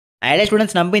Hello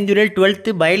students, நம்ம இந்த video 12th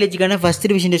பயாலஜிக்கான first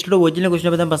revision டெஸ்ட்டோட original question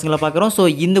paper தான் பசங்களை பார்க்குறோம். ஸோ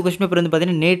இந்த கொஸ்டின் பேப்பர் வந்து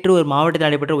பார்த்தீங்கன்னா நேற்று ஒரு மாவட்டத்தில்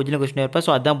நடைபெற்ற ஒரிஜினல் கொஸ்டின் பேப்பர்.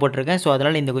 ஸோ அதான் போட்டிருக்கேன். ஸோ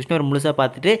அதனால் இந்த கொஸ்டின் பேப்பர் முழுசாக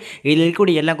பார்த்துட்டு இதில்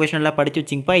இருக்கக்கூடிய எல்லா கொஸ்டின் எல்லாம் படித்து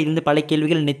வச்சிங்கப்பா. இது வந்து பல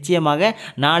கேள்விகள் நிச்சயமாக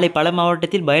நாளை பல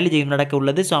மாவட்டத்தில் பயாலஜி நடக்க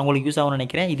உள்ளது. ஸோ அவங்களுக்கு யூஸ் ஆகும்னு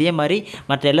நினைக்கிறேன். இதே மாதிரி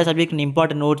மற்ற எல்லா subject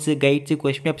important notes, guides,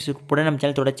 question papers கூட நம்ம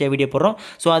சேனல் தொடர்ச்சியாக வீடியோ போடுறோம்.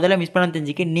 ஸோ அதெல்லாம் மிஸ் பண்ண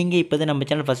தெரிஞ்சுக்க நீங்கள் இப்போ நம்ம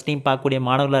சேனல் ஃபஸ்ட் டைம் பார்க்கக்கூடிய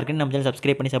மாணவர்களாக இருக்குன்னு நம்ம சேனல்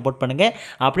சப்ஸ்கிரைப் பண்ணி சப்போர்ட் பண்ணுங்கள்.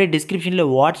 அப்படியே டிஸ்கிரிப்ஷனில்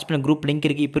வாட்ஸ்அப் குரூப் லிங்க்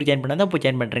இருக்குது. இப்போ ஜாயின் பண்ணால் தான் இப்போ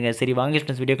ஜாயின் பண்ணுறேங்க. சரி, வாங்க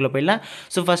ஸ்டூடெண்ட்ஸ் வீடியோக்குள்ளே போயிடலாம்.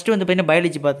 ஸோ ஃபஸ்ட்டு வந்து பார்த்தீங்கன்னா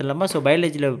பயாலஜி பார்த்துடலாமா. ஸோ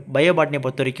பயாலஜியில் பயோபாட்னியை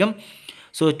பொறுத்த வரைக்கும்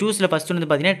ஸோ சூஸில் ஃபஸ்ட்டு வந்து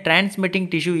பார்த்தீங்கன்னா transmitting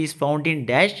tissue is found in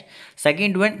dash.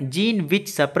 Second one gene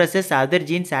which suppresses other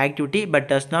jeans activity but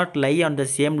does not lie on the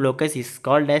same locus is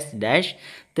called as dash.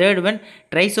 Third one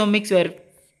ட்ரைசோமிக்ஸ் were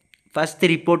first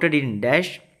reported in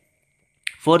dash.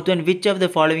 Fourth one, which of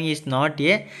the following is not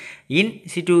a in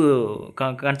situ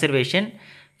conservation.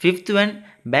 Fifth one,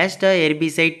 Basta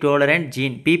herbicide tolerant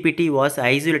gene PPT was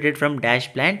isolated from dash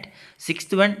plant.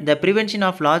 Sixth one, the prevention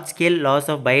of large scale loss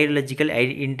of biological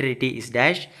integrity is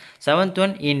dash. Seventh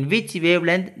one, in which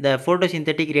wavelength the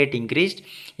photosynthetic rate increased.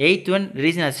 Eighth one,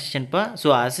 reason association pa. So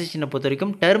association பொறுத்த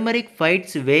வரைக்கும் turmeric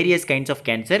fights various kinds of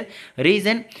cancer.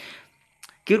 Reason,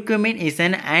 curcumin is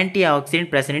an antioxidant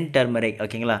present in turmeric.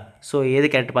 ஓகேங்களா. So எது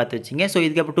correct பார்த்து வச்சிங்க. So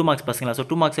இதுக்கு அப்புறம் 2 marks பசங்களா. So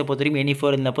 2 மார்க்ஸை பொறுத்த வரைக்கும் எனி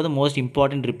ஃபோர் இருந்த போது மோஸ்ட்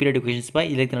இம்பார்ட்டன்ட் ரிப்பீட்டட் கொஷின்ஸ் பா.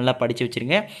 இதுக்கு நல்லா படித்து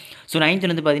வச்சிருங்க. ஸோ 9th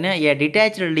வந்து பார்த்தீங்கன்னா a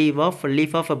detached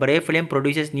leaf of a Brayphlium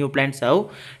produces new plants how.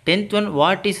 10th one,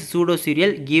 what is pseudo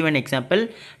cereal, give an example.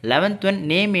 11th one,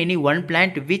 name any one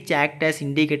plant which act as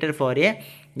indicator for a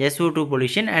SO2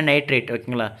 pollution and nitrate.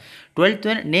 ஓகேங்களா. 12th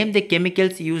one, name the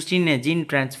chemicals used in gene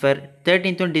transfer.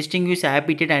 13th one, distinguish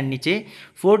habitat and niche.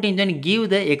 14th one, give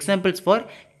the examples for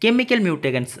chemical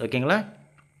mutagents. ஓகேங்களா.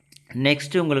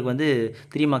 Next உங்களுக்கு வந்து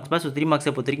 3 marks பா. So 3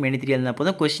 மார்க்ஸை பொறுத்த வரைக்கும் 3 இருந்தால்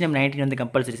போதும். Question number 19 வந்து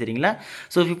கம்பல்சரி. சரிங்களா.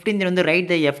 ஸோ 15th வந்து ரைட்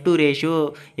த F2 ratio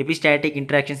epistatic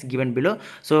interactions given below.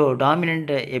 So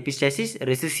dominant epistasis,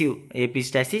 recessive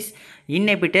epistasis,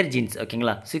 inhibitor genes.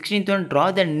 ஓகேங்களா. 16th one, draw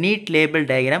the neat label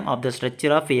diagram of the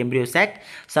structure of embryo sac.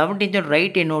 17th one,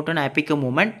 write a note on apical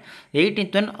movement.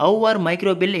 18th one, how are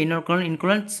microbial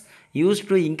inoculants used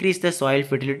to increase the soil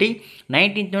fertility.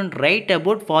 19th one, write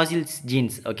about fossil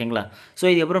genes. ஓகேங்களா. So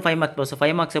இதுக்கப்புறம் 5 marks. So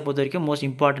 5 மார்க்ஸை பொறுத்த வரைக்கும் most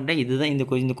இம்பார்ட்டண்ட்டாக இதுதான்.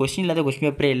 இந்த question இல்லாத question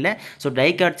பேப்பரே இல்லை. So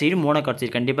டைகார்ட் side, மோனோகார்ட்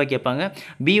side கண்டிப்பாக கேட்பாங்க.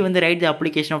 பி வந்து right the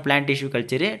application of plant tissue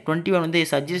culture. 21 வந்து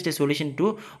suggest a solution to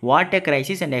water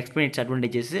crisis and explain its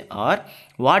advantages. Or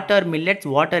what are millets,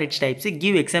 what are its types,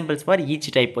 give examples for each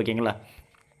type. ஓகேங்களா.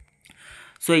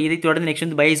 So இதை தொடர்ந்து next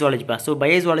வந்து பயோசுவாலஜி பா. So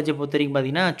பயோசுவாலஜி பொறுத்த வரைக்கும்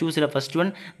பார்த்தீங்கன்னா சூஸில் first one,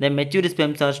 the mature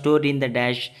ஸ்பெம்ஸ் R stored in the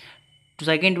dash.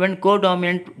 Second one,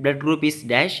 கோடாமினன்ட் blood group is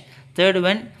dash. Third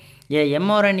one, a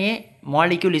mRNA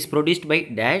molecule is produced by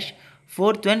dash.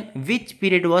 Fourth one, which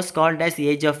period was called as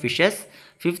age of fishes.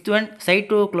 Fifth one,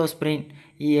 cytoclosprin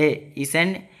is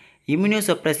an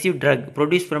immunosuppressive drug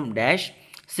produced from dash.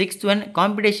 Sixth one,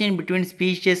 competition between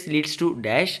species leads to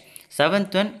dash.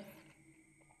 Seventh one,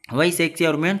 why sexy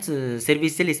hormones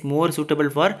cervical is more suitable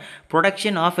for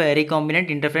production of recombinant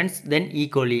interference than E.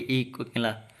 coli.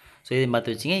 ஓகேங்களா. So இதை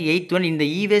பார்த்து வச்சிங்க. 8th one, இந்த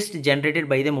e-waste generated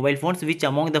by the mobile phones which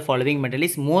among the following material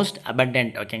is most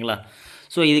abundant. ஓகேங்களா.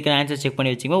 So இதுக்கு answer check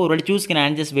பண்ணி வச்சுங்க. ஒரு சூஸ்க்கு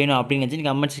ஆன்சர்ஸ் வேணும் அப்படின்னு நினச்சி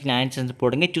கமெண்ட் செக்ஷன் ஆன்சர்ஸ்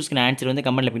போடுங்க. சூஸ்க்கு ஆன்சர் வந்து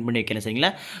கமெண்ட்டில் பின் பண்ணி வைக்கிறேன்.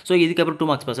 சரிங்களா. ஸோ இதுக்கப்புறம் 2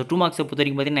 மார்க்ஸ் பாஸ். 2 மார்க்ஸை பொறுத்த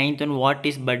வரைக்கும் பார்த்தீங்கன்னா 9th one, what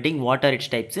is padding, what are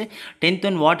it's types. 10th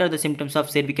one, what are the symptoms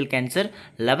of cervical cancer.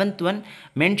 11th one,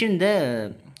 mention the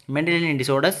Mendelian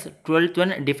disorders. 12th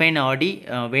one, define Audi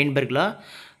Weinberg law.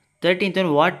 13th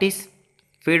one, what is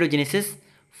phagogenesis.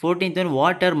 14th one,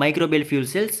 what are microbial fuel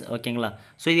cells. ஓகேங்களா.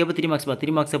 So இதுக்கு 3 marks பா.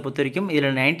 3 மார்க்ஸை பொறுத்த வரைக்கும்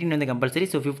இதில் 19 வந்து compulsory.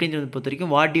 So 15th வந்து பொறுத்த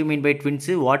வரைக்கும் what you mean by twins,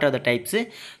 what are the types.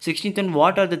 16th one,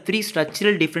 what are the 3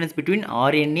 structural difference between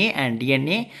RNA and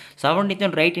DNA. 17th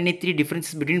one, write any 3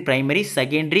 differences between primary,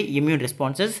 secondary immune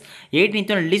responses.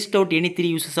 18th one, list out any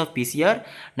 3 uses of PCR.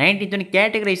 19th one,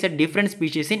 categorize the different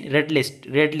species in red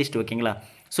list. ஓகேங்களா.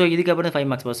 So இதுக்கப்புறம் 5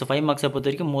 marks பா. So 5 மார்க்ஸை பொறுத்த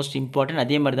வரைக்கும் most important.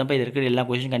 அதே மாதிரி தான் இப்போ இது இருக்கிற எல்லா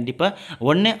கொஸ்டின் கண்டிப்பாக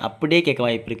ஒன்று அப்படியே கேட்க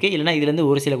வாய்ப்பு இருக்குது. இல்லைனா இதுலேருந்து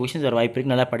ஒரு சில கொஸ்டின்ஸ் வர வாய்ப்பு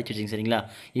இருக்குது. நல்லா படிச்சு வச்சிங்க. சரிங்களா.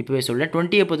 இப்போவே சொல்கிறேன்.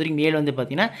 20 பொறுத்த வரைக்கும் மேல் வந்து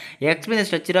பார்த்தீங்கன்னா explain the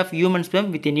structure of human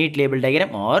sperm with neat label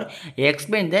diagram. R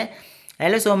explain the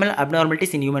allosomal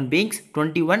abnormalities in human beings.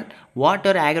 21, what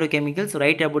are agrochemicals,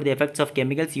 write about the effects of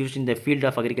chemicals used in the field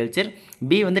of agriculture.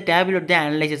 B வந்து tabulate the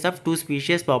analysis of 2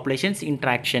 species populations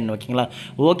interaction. ஓகேங்களா.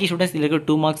 Okay students, இதில் இருக்க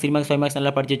 2 marks 3 marks 5 marks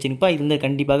நல்லா படிச்சு வச்சுருப்பா. இது வந்து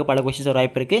கண்டிப்பாக பல கொஸ்டின்ஸ் வர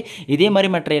வாய்ப்பு இருக்குது. இதே மாதிரி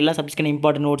மற்ற எல்லா சப்ஜெக்டான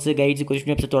important notes, guides,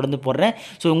 question papers தொடர்ந்து போடுறேன்.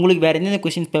 ஸோ உங்களுக்கு வேறு எந்த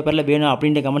கொஸ்டின்ஸ் பேப்பரில் வேணும்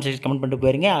அப்படின்ற கமெண்ட் செக்ஷன் கமெண்ட் பண்ணிட்டு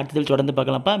போயிருங்க. அடுத்தது தொடர்ந்து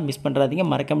பார்க்கலாம்ப்பா. மிஸ் பண்ணுறாதீங்க.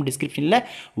 மறக்காம டிஸ்கிரிப்ஷனில்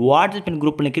வாட்ஸ்அப்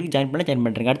குரூப் லிங்க் ஜாயின்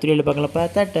பண்ணுறேங்க. அடுத்த வீடியோவில் பார்க்கலாம்ப்பா.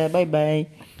 By by.